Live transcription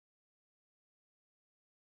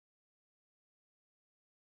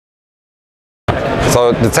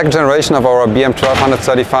So the second generation of our BM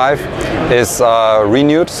 1235 is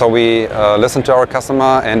renewed, so we listen to our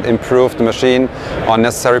customer and improve the machine on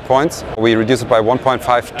necessary points. We reduce it by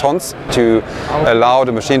 1.5 tons to allow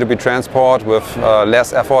the machine to be transported with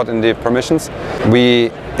less effort in the permissions. We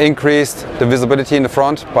increased the visibility in the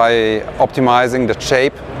front by optimizing the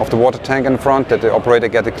shape of the water tank in front, that the operator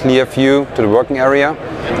get a clear view to the working area.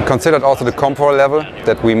 We considered also the comfort level,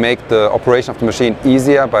 that we make the operation of the machine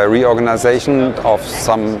easier by reorganization of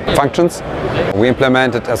some functions. We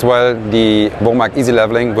implemented as well the BOMAG easy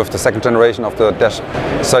leveling with the second generation of the Dash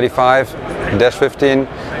 35, Dash 15,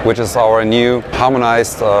 which is our new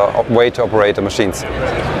harmonized way to operate the machines.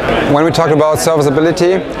 When we talk about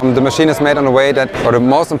serviceability, the machine is made in a way that the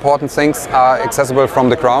most important things are accessible from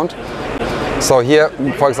the ground. So here,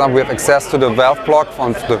 for example, we have access to the valve block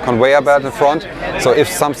from the conveyor belt in front. So if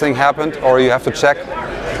something happened or you have to check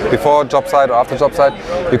before job site or after job site,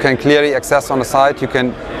 you can clearly access on the site. You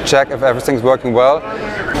can check if everything's working well.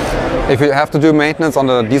 If you have to do maintenance on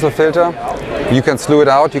the diesel filter, you can slew it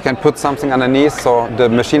out, you can put something underneath, so the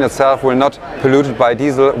machine itself will not pollute it by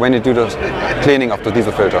diesel when you do the cleaning of the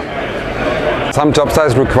diesel filter. Some job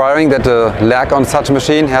sites requiring that the lag on such a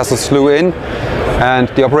machine has to slew in and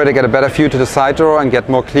the operator get a better view to the side door and get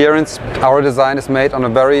more clearance. Our design is made on a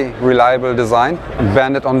very reliable design.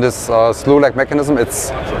 Banded on this slew lag mechanism,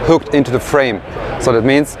 it's hooked into the frame. So that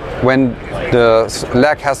means when the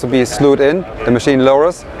lag has to be slewed in, the machine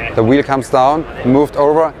lowers, the wheel comes down, moved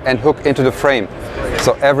over and hooked into the frame.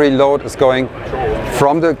 So every load is going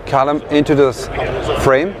from the column into the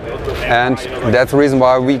frame, and that's the reason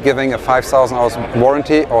why we're giving a 5,000 hours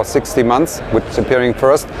warranty or 60 months, which is appearing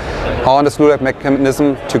first, on the slew lag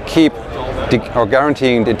mechanism to keep or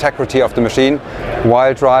guaranteeing the integrity of the machine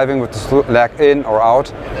while driving with the slew lag in or out,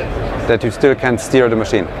 that you still can steer the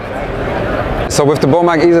machine. So with the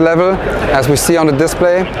BOMAG Easy Level, as we see on the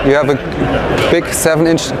display, you have a big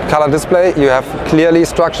 7-inch color display. You have clearly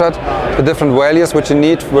structured the different values which you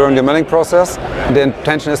need during the milling process. The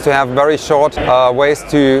intention is to have very short ways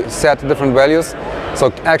to set different values.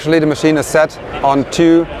 So actually the machine is set on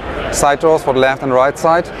 2 side doors for the left and right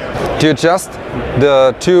side. To adjust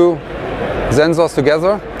the 2 sensors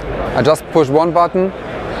together, I just push one button,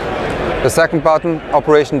 the second button,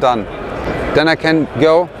 operation done. Then I can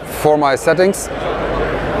go for my settings,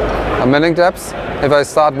 milling depths. If I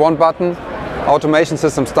start one button, automation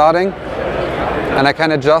system starting, and I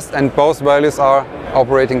can adjust, and both values are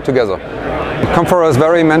operating together. Comfort is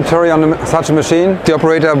very mandatory on such a machine. The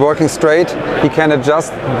operator working straight, he can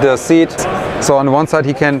adjust the seat. So on one side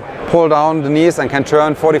he can pull down the knees and can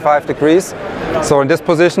turn 45 degrees. So in this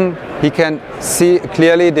position he can see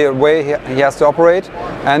clearly the way he has to operate,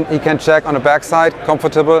 and he can check on the back side,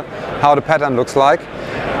 comfortable, how the pattern looks like.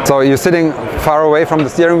 So you're sitting far away from the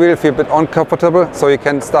steering wheel, feel a bit uncomfortable, so you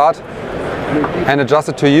can start and adjust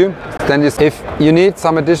it to you. Then if you need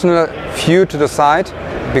some additional view to the side,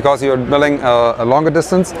 because you're milling a longer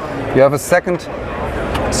distance, you have a second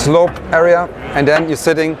slope area, and then you're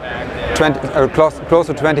sitting close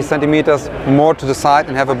to 20 centimeters more to the side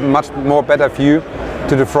and have a much more better view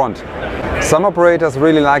to the front. Some operators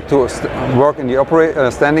really like to work in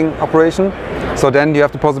the standing operation, so then you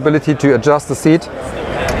have the possibility to adjust the seat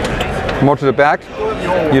more to the back.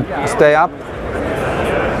 You stay up,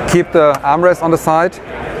 keep the armrest on the side,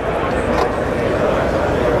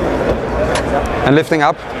 and lifting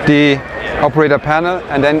up the operator panel,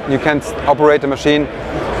 and then you can operate the machine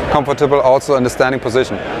comfortable also in the standing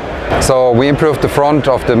position. So we improved the front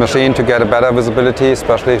of the machine to get a better visibility,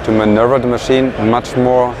 especially to maneuver the machine much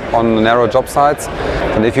more on narrow job sites.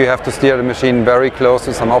 And if you have to steer the machine very close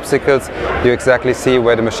to some obstacles, you exactly see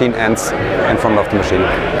where the machine ends in front of the machine.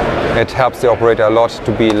 It helps the operator a lot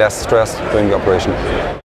to be less stressed during the operation.